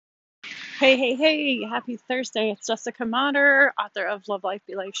Hey, hey, hey, happy Thursday. It's Jessica Motter, author of Love Life,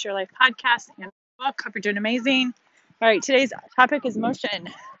 Be Life, Share Life podcast and book. Hope you're doing amazing. All right, today's topic is motion,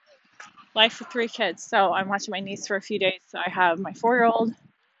 life with three kids. So I'm watching my niece for a few days. So I have my 4-year-old,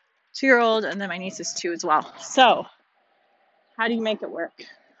 2-year-old, and then my niece is 2 as well. So how do you make it work?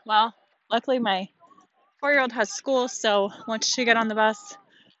 Well, luckily my 4-year-old has school. So once she got on the bus,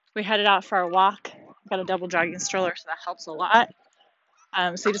 we headed out for a walk. Got a double jogging stroller, so that helps a lot.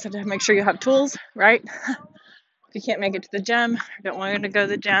 So you just have to make sure you have tools, right? If you can't make it to the gym, or don't want her to go to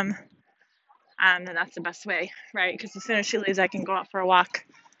the gym, then that's the best way, right? Because as soon as she leaves, I can go out for a walk.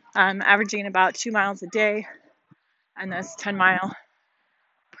 I'm averaging about 2 miles a day, and this 10-mile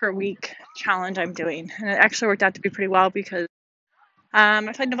per week challenge I'm doing. And it actually worked out to be pretty well because I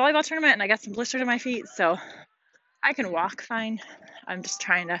played in a volleyball tournament and I got some blisters in my feet, so I can walk fine. I'm just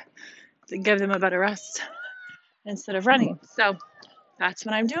trying to give them a better rest instead of running. So that's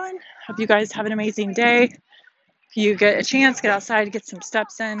what I'm doing. Hope you guys have an amazing day. If you get a chance, get outside, get some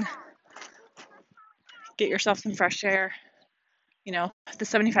steps in, get yourself some fresh air. You know, the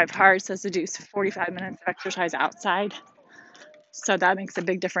 75 hard says to do 45 minutes of exercise outside. So that makes a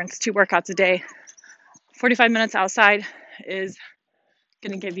big difference. 2 workouts a day. 45 minutes outside is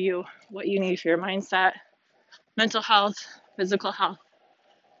going to give you what you need for your mindset, mental health, physical health,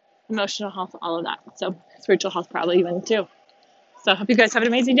 emotional health, all of that. So spiritual health probably even too. So I hope you guys have an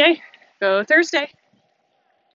amazing day. Go Thursday.